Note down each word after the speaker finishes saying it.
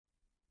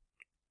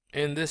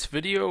In this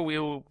video, we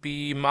will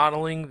be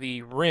modeling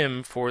the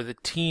rim for the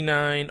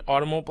T9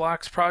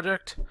 automoblox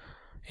project.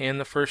 And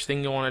the first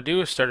thing you'll want to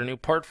do is start a new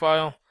part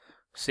file,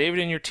 save it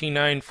in your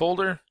T9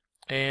 folder,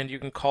 and you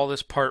can call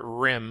this part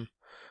rim.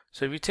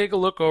 So if you take a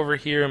look over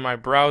here in my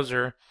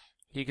browser,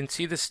 you can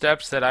see the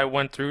steps that I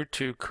went through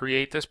to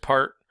create this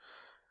part.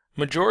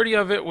 Majority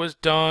of it was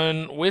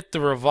done with the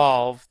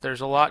revolve.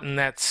 There's a lot in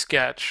that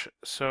sketch.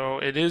 So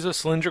it is a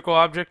cylindrical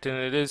object and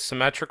it is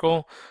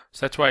symmetrical.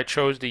 So that's why I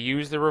chose to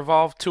use the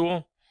revolve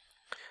tool.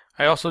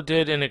 I also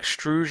did an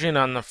extrusion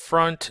on the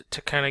front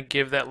to kind of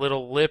give that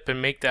little lip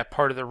and make that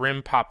part of the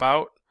rim pop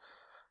out.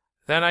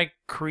 Then I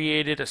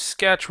created a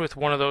sketch with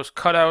one of those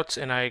cutouts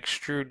and I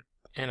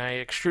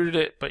extruded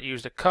it but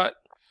used a cut.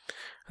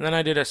 And then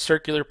I did a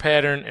circular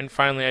pattern, and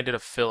finally I did a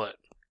fillet.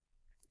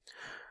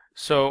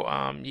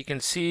 So you can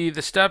see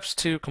the steps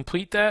to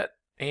complete that,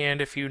 and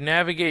if you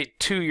navigate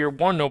to your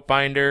OneNote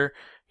binder,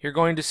 you're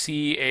going to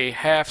see a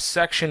half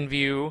section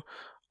view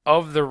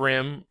of the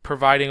rim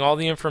providing all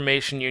the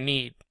information you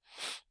need.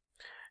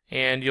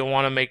 And you'll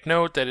want to make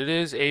note that it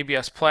is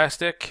ABS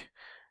plastic.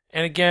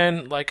 And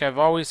again, like I've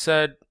always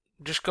said,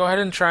 just go ahead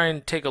and try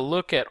and take a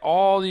look at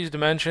all these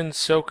dimensions,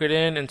 soak it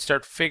in, and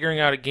start figuring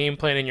out a game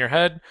plan in your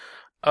head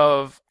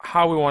of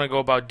how we want to go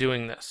about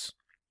doing this.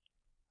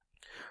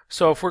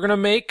 So if we're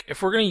going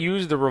to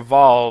use the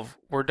revolve,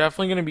 we're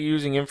definitely going to be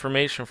using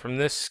information from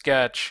this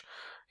sketch,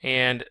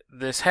 and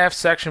this half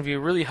section view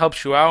really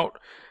helps you out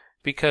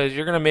because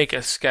you're going to make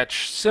a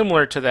sketch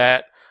similar to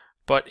that,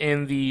 but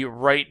in the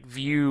right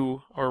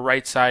view or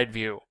right side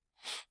view.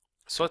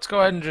 So let's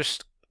go ahead and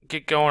just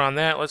get going on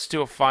that. Let's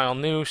do a file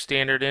new,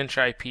 standard inch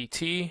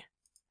IPT.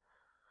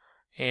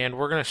 And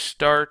we're going to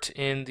start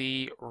in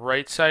the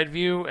right side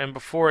view, and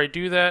before I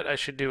do that, I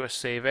should do a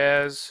save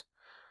as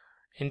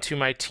into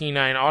my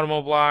T9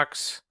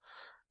 automoblox,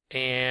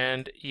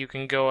 and you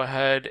can go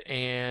ahead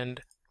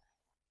and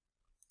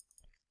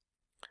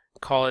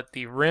call it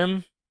the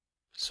rim.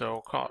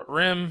 So call it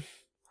rim,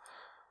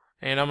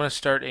 and I'm going to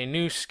start a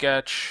new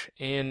sketch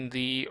in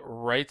the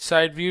right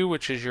side view,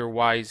 which is your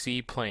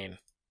YZ plane.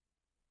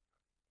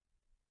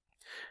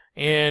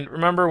 And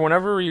remember,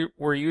 whenever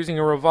we're using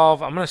a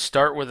revolve, I'm going to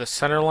start with a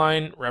center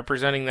line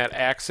representing that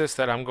axis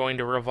that I'm going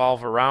to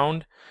revolve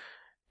around.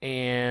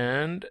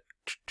 And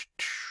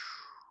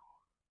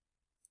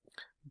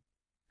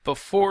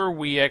before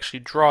we actually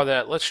draw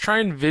that, let's try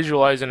and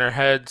visualize in our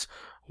heads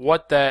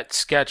what that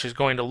sketch is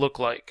going to look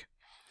like.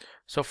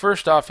 So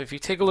first off, if you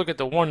take a look at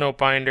the OneNote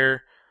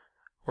binder,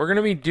 we're going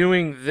to be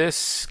doing this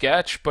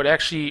sketch, but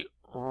actually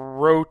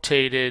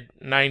rotated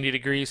 90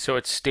 degrees so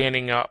it's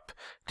standing up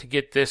to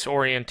get this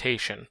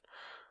orientation.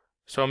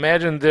 So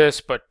imagine this,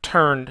 but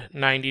turned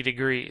 90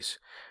 degrees.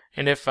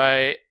 And if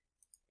I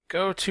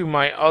go to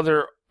my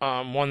other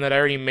one that I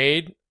already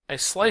made, I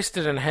sliced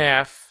it in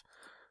half.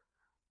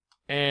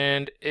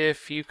 And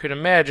if you could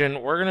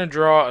imagine, we're going to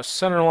draw a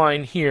center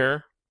line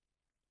here.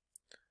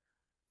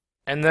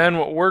 And then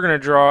what we're going to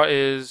draw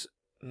is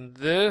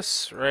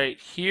this right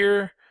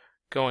here,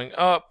 going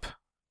up,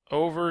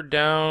 over,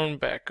 down,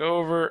 back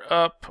over,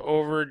 up,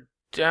 over,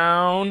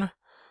 down,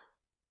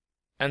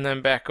 and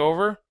then back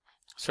over.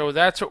 So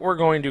that's what we're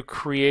going to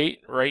create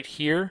right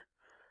here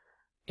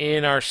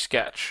in our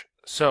sketch.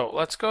 So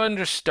let's go ahead and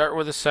just start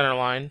with a center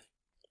line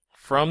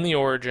from the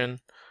origin,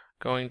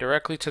 going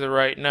directly to the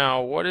right.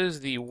 Now, what is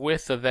the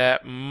width of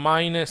that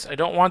minus? I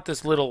don't want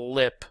this little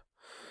lip.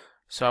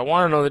 So I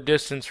want to know the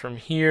distance from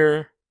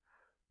here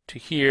to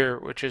here,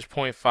 which is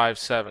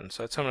 0.57.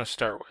 So that's what I'm going to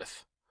start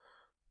with.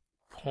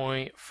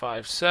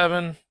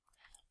 0.57.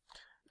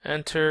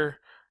 Enter.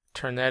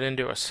 Turn that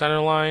into a center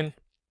line.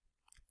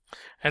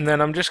 And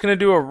then I'm just going to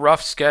do a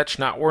rough sketch,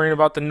 not worrying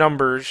about the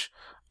numbers,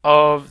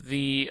 of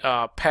the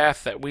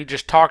path that we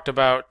just talked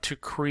about to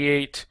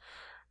create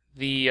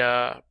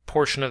the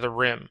portion of the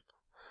rim.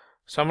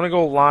 So I'm going to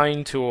go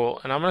line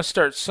tool, and I'm going to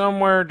start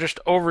somewhere just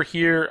over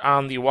here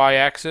on the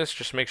y-axis.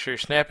 Just make sure you're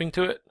snapping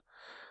to it.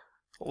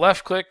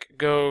 Left click,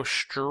 go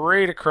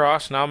straight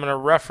across. Now I'm going to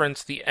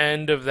reference the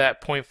end of that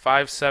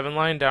 0.57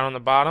 line down on the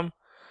bottom,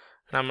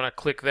 and I'm going to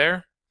click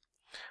there.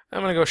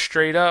 I'm going to go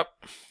straight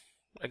up.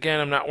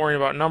 Again, I'm not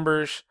worrying about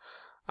numbers.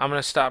 I'm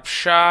going to stop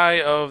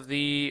shy of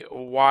the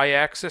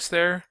y-axis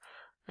there,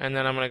 and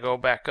then I'm going to go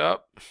back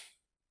up.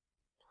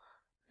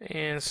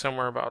 And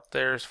somewhere about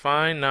there is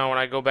fine. Now when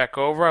I go back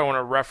over, I want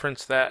to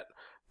reference that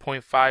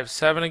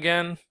 0.57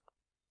 again. And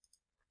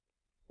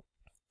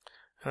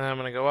then I'm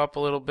going to go up a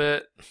little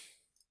bit.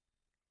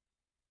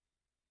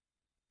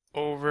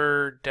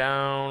 Over,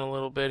 down a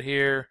little bit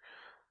here.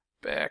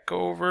 Back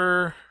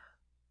over.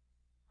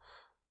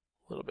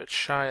 A little bit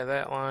shy of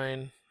that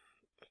line.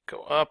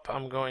 Go up,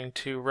 I'm going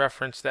to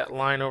reference that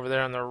line over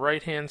there on the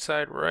right hand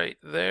side right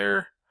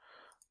there.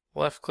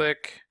 Left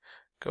click,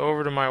 go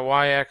over to my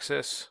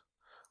y-axis,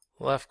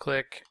 left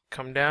click,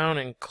 come down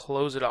and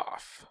close it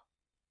off.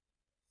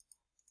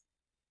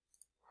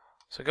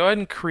 So go ahead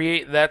and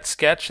create that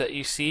sketch that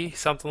you see,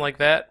 something like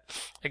that.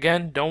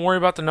 Again, don't worry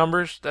about the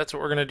numbers. That's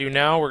what we're going to do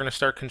now. We're going to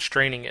start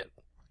constraining it.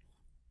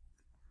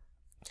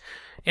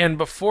 And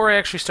before I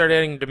actually start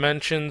adding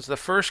dimensions, the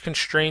first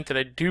constraint that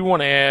I do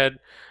want to add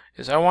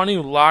is I want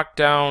to lock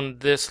down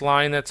this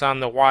line that's on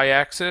the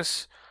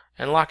y-axis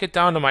and lock it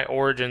down to my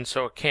origin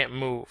so it can't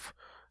move.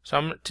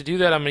 So to do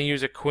that, I'm going to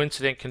use a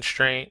coincident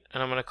constraint,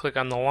 and I'm going to click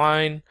on the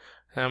line,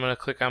 and I'm going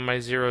to click on my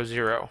 0,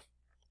 0.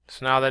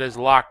 So now that is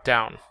locked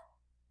down.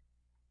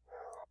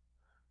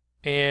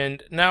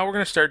 And now we're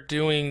going to start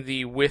doing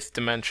the width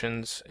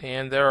dimensions,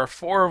 and there are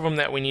 4 of them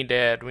that we need to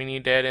add. We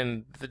need to add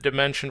in the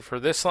dimension for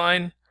this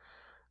line,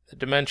 the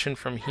dimension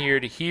from here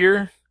to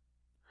here,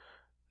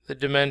 the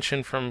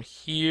dimension from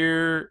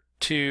here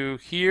to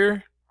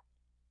here,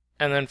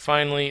 and then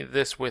finally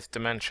this width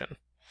dimension.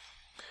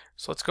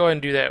 So let's go ahead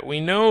and do that.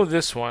 We know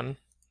this one,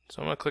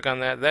 so I'm going to click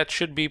on that. That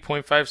should be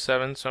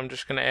 0.57, so I'm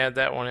just going to add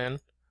that one in.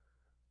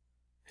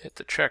 Hit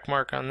the check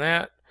mark on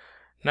that.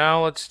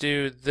 Now let's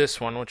do this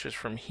one, which is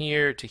from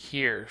here to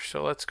here.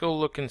 So let's go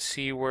look and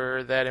see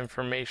where that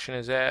information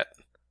is at.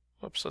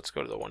 Whoops, let's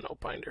go to the OneNote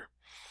binder.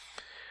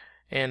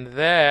 And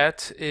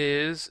that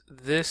is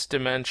this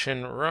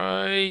dimension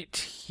right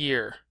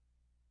here.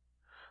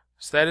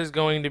 So that is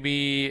going to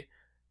be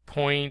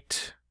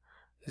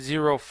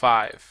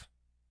 0.05.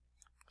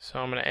 So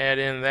I'm going to add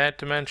in that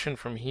dimension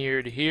from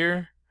here to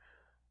here,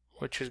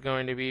 which is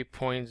going to be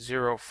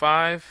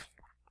 0.05.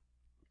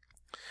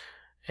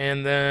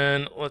 And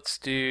then let's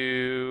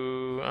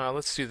do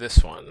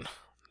this one.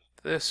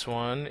 This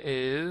one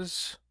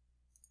is,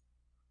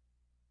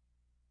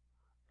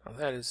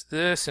 that is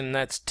this, and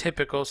that's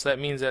typical, so that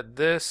means that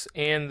this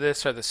and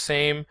this are the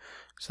same,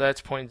 so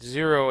that's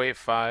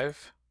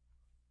 0.085.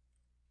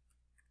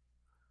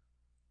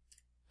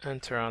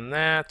 Enter on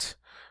that.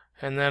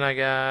 And then I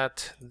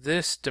got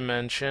this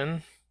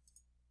dimension,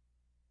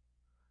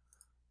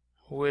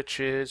 which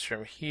is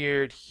from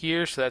here to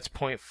here, so that's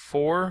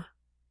 0.4.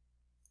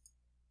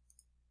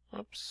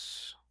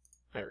 Oops,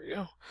 there we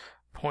go.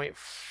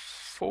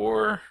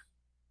 0.4.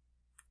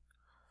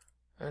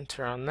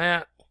 Enter on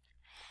that.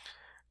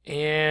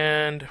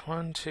 And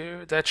 1,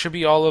 2, that should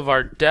be all of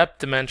our depth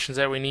dimensions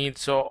that we need.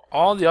 So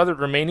all the other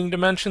remaining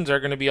dimensions are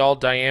going to be all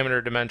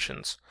diameter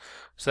dimensions.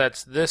 So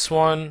that's this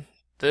one,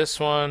 this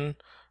one,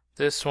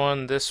 this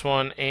one, this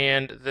one,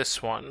 and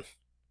this one.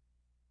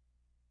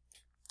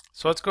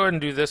 So let's go ahead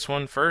and do this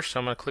one first.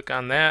 So I'm going to click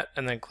on that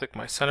and then click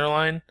my center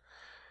line.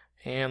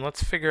 And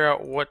let's figure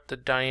out what the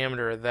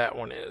diameter of that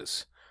one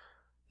is.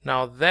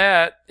 Now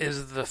that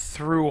is the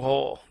through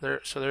hole.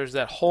 So there's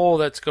that hole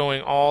that's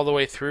going all the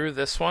way through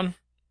this one,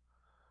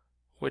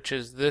 which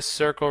is this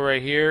circle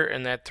right here,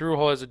 and that through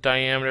hole has a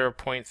diameter of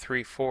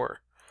 0.34.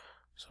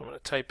 So I'm going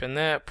to type in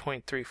that,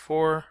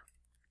 0.34.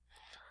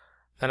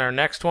 Then our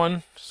next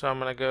one, so I'm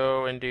going to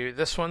go and do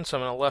this one. So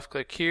I'm going to left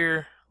click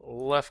here,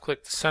 left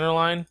click the center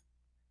line.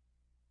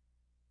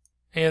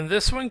 And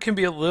this one can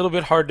be a little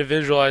bit hard to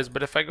visualize,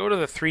 but if I go to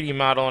the 3D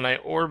model and I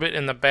orbit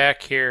in the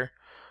back here,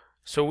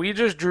 so we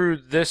just drew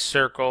this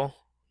circle,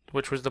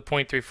 which was the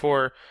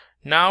 0.34.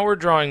 Now we're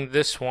drawing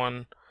this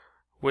one,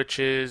 which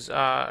is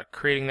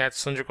creating that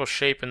cylindrical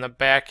shape in the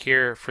back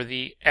here for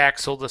the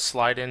axle to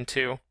slide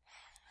into.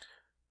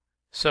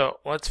 So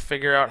let's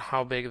figure out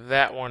how big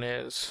that one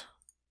is.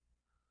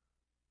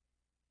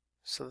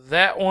 So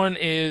that one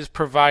is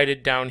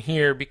provided down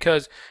here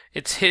because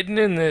it's hidden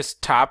in this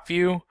top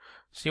view.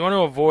 So you want to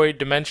avoid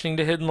dimensioning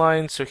to hidden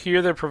lines. So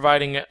here they're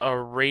providing a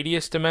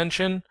radius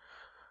dimension.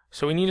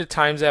 So we need to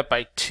times that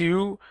by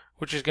 2,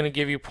 which is going to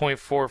give you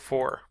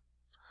 0.44.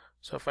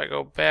 So if I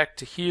go back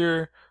to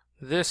here,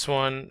 this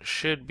one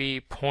should be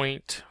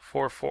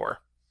 0.44.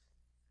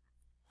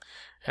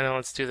 And then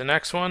let's do the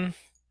next one.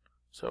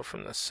 So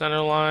from the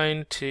center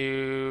line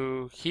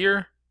to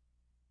here.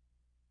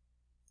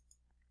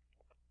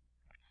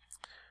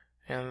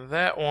 And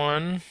that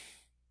one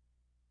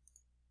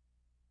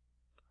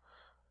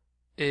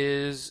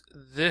is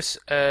this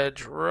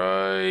edge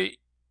right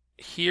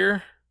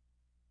here,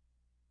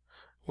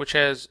 which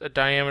has a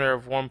diameter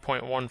of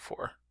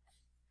 1.14.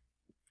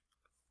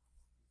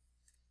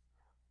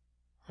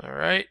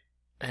 Alright,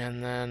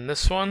 and then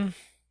this one,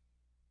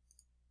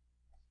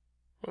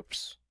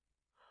 whoops,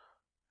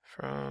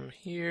 from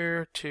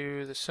here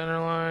to the center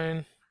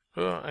line,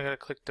 oh, I gotta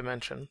click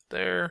dimension,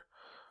 there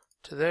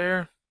to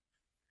there.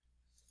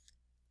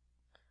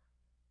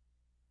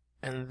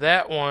 And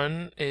that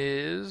one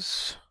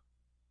is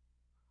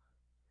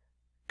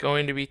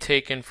going to be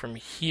taken from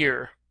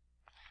here,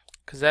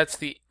 because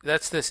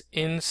that's this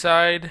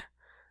inside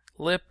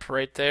lip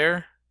right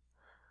there,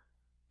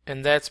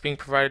 and that's being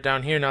provided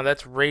down here. Now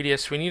that's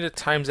radius. We need to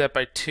times that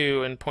by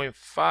 2, and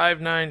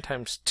 0.59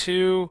 times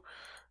 2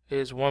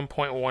 is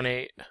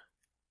 1.18.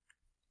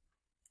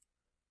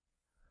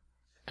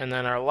 And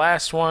then our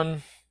last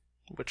one,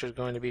 which is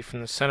going to be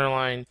from the center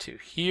line to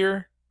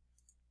here.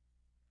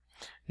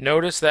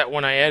 Notice that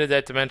when I added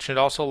that dimension, it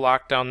also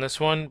locked down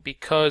this one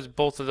because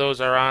both of those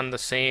are on the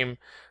same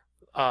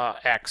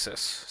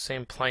axis,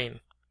 same plane.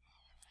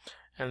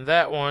 And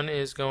that one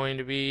is going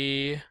to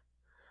be,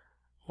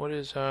 what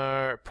is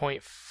our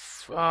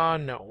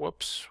no,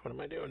 whoops, what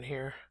am I doing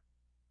here?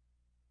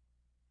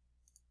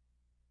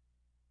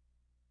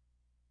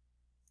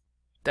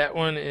 That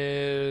one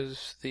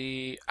is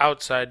the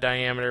outside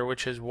diameter,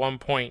 which is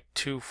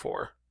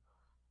 1.24.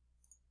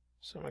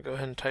 So I'm going to go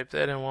ahead and type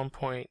that in,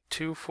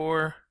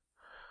 1.24.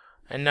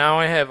 And now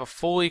I have a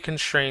fully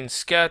constrained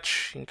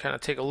sketch. You can kind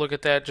of take a look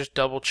at that, just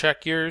double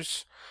check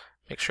yours.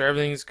 Make sure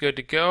everything's good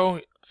to go.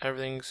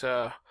 Everything's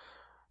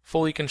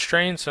fully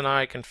constrained, so now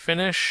I can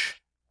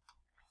finish.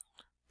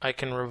 I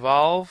can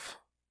revolve.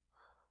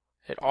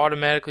 It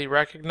automatically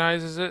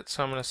recognizes it,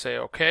 so I'm going to say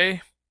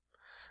OK.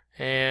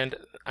 And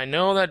I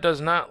know that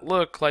does not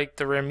look like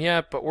the rim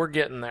yet, but we're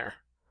getting there.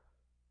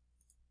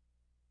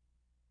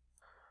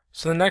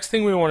 So the next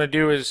thing we want to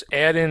do is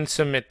add in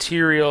some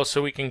material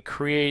so we can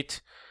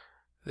create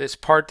this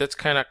part that's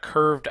kind of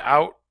curved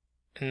out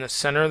in the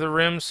center of the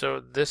rim, so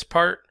this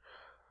part,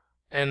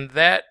 and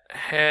that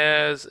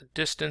has a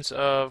distance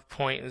of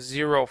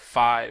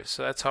 0.05,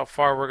 so that's how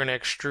far we're going to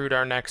extrude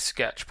our next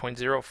sketch,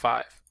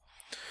 0.05.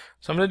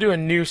 So I'm going to do a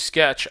new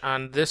sketch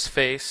on this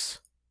face,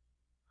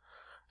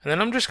 and then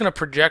I'm just going to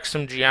project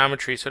some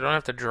geometry so I don't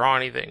have to draw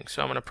anything.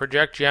 So I'm going to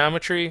project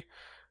geometry,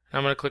 and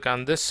I'm going to click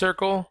on this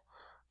circle,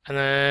 and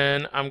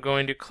then I'm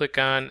going to click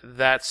on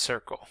that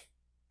circle.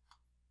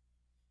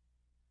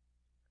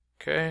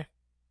 Okay.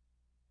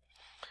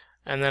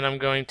 And then I'm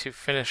going to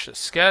finish the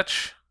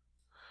sketch,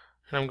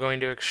 and I'm going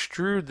to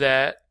extrude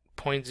that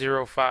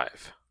 0.05.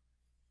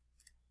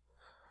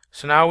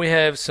 So now we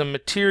have some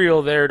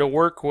material there to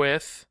work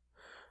with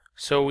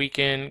so we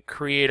can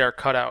create our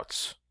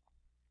cutouts.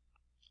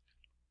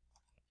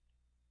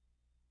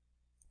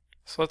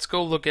 So let's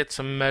go look at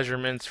some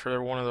measurements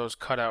for one of those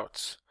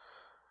cutouts.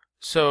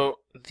 So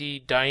the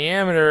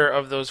diameter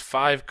of those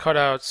 5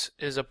 cutouts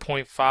is a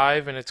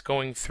 0.5 and it's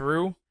going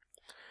through.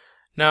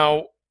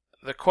 Now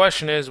the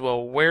question is,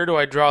 well, where do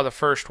I draw the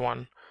first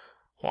one?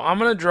 Well, I'm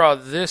going to draw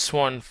this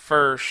one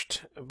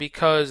first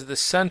because the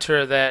center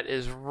of that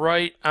is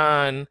right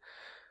on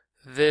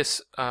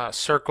this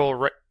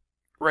circle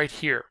right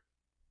here.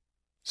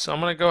 So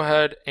I'm going to go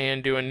ahead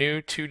and do a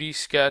new 2D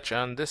sketch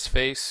on this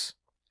face.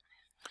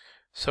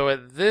 So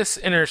at this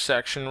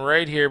intersection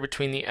right here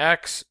between the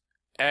X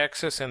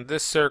axis and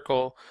this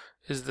circle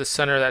is the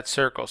center of that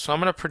circle. So I'm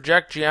going to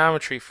project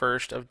geometry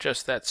first of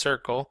just that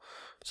circle.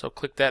 So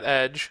click that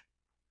edge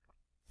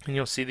and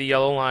you'll see the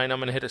yellow line. I'm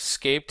going to hit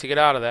escape to get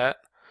out of that.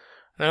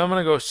 Then I'm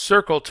going to go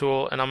circle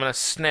tool and I'm going to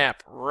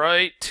snap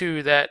right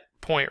to that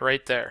point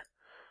right there.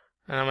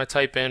 And I'm going to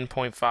type in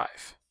 0.5.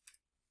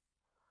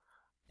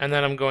 And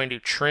then I'm going to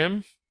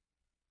trim.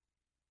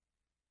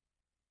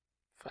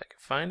 If I can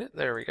find it,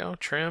 there we go,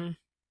 trim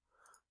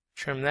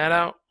that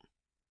out.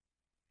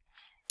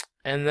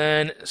 And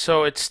then,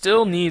 so it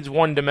still needs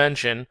one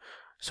dimension,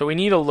 so we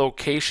need a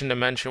location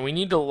dimension. We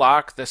need to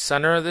lock the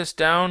center of this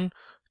down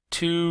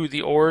to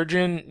the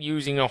origin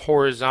using a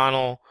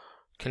horizontal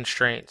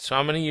constraint. So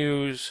I'm going to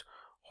use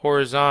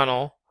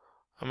horizontal.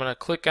 I'm going to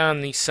click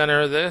on the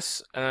center of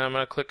this, and then I'm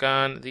going to click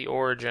on the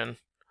origin.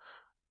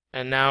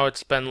 And now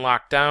it's been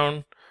locked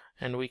down,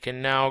 and we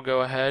can now go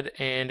ahead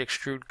and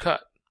extrude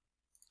cut.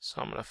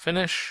 So I'm going to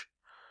finish,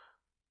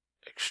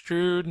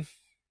 extrude,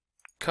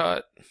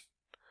 cut,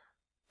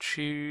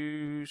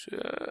 choose,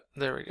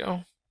 there we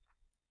go.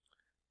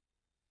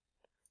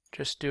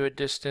 Just do a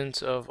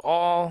distance of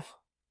all,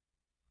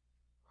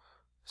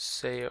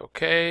 say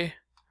OK,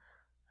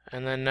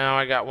 and then now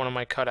I got one of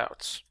my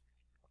cutouts.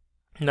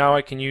 Now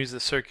I can use the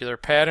circular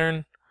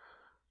pattern,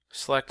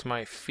 select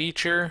my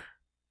feature,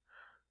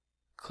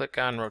 click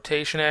on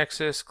rotation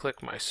axis,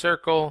 click my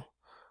circle.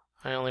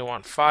 I only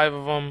want 5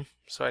 of them,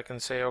 so I can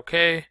say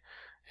OK,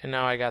 and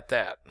now I got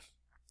that.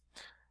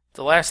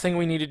 The last thing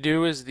we need to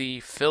do is the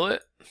fillet,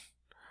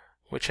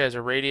 which has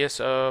a radius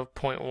of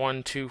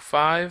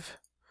 0.125.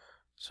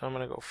 So I'm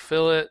going to go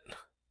fillet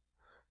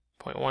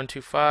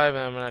 0.125, and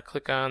I'm going to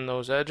click on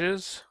those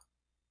edges.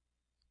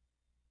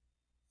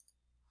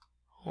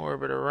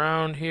 Orbit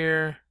around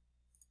here.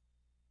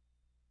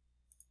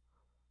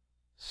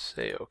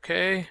 Say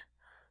OK.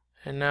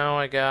 And now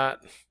I got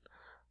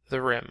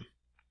the rim.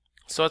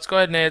 So let's go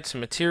ahead and add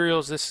some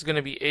materials. This is going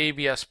to be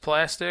ABS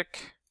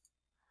plastic.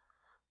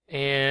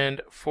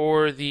 And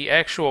for the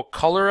actual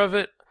color of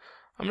it,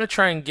 I'm going to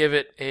try and give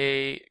it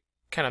a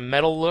kind of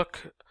metal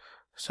look.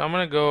 So I'm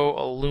going to go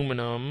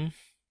aluminum.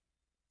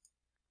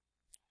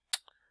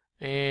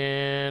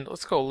 And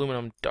let's go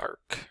aluminum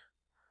dark.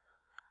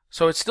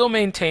 So it still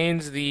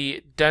maintains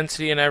the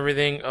density and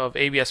everything of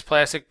ABS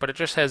plastic, but it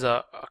just has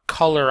a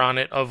color on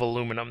it of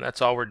aluminum.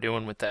 That's all we're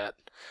doing with that.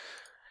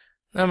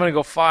 Then I'm going to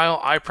go File,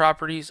 Eye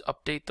Properties,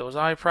 update those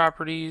eye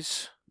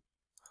properties.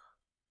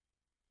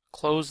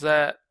 Close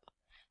that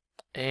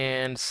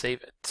and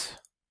save it.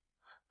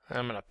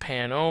 I'm going to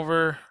pan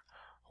over,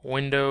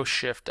 Window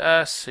Shift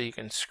S, so you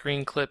can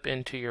screen clip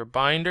into your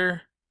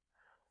binder.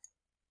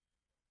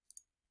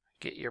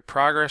 Get your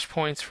progress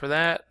points for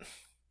that.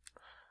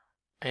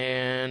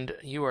 And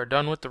you are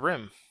done with the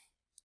rim.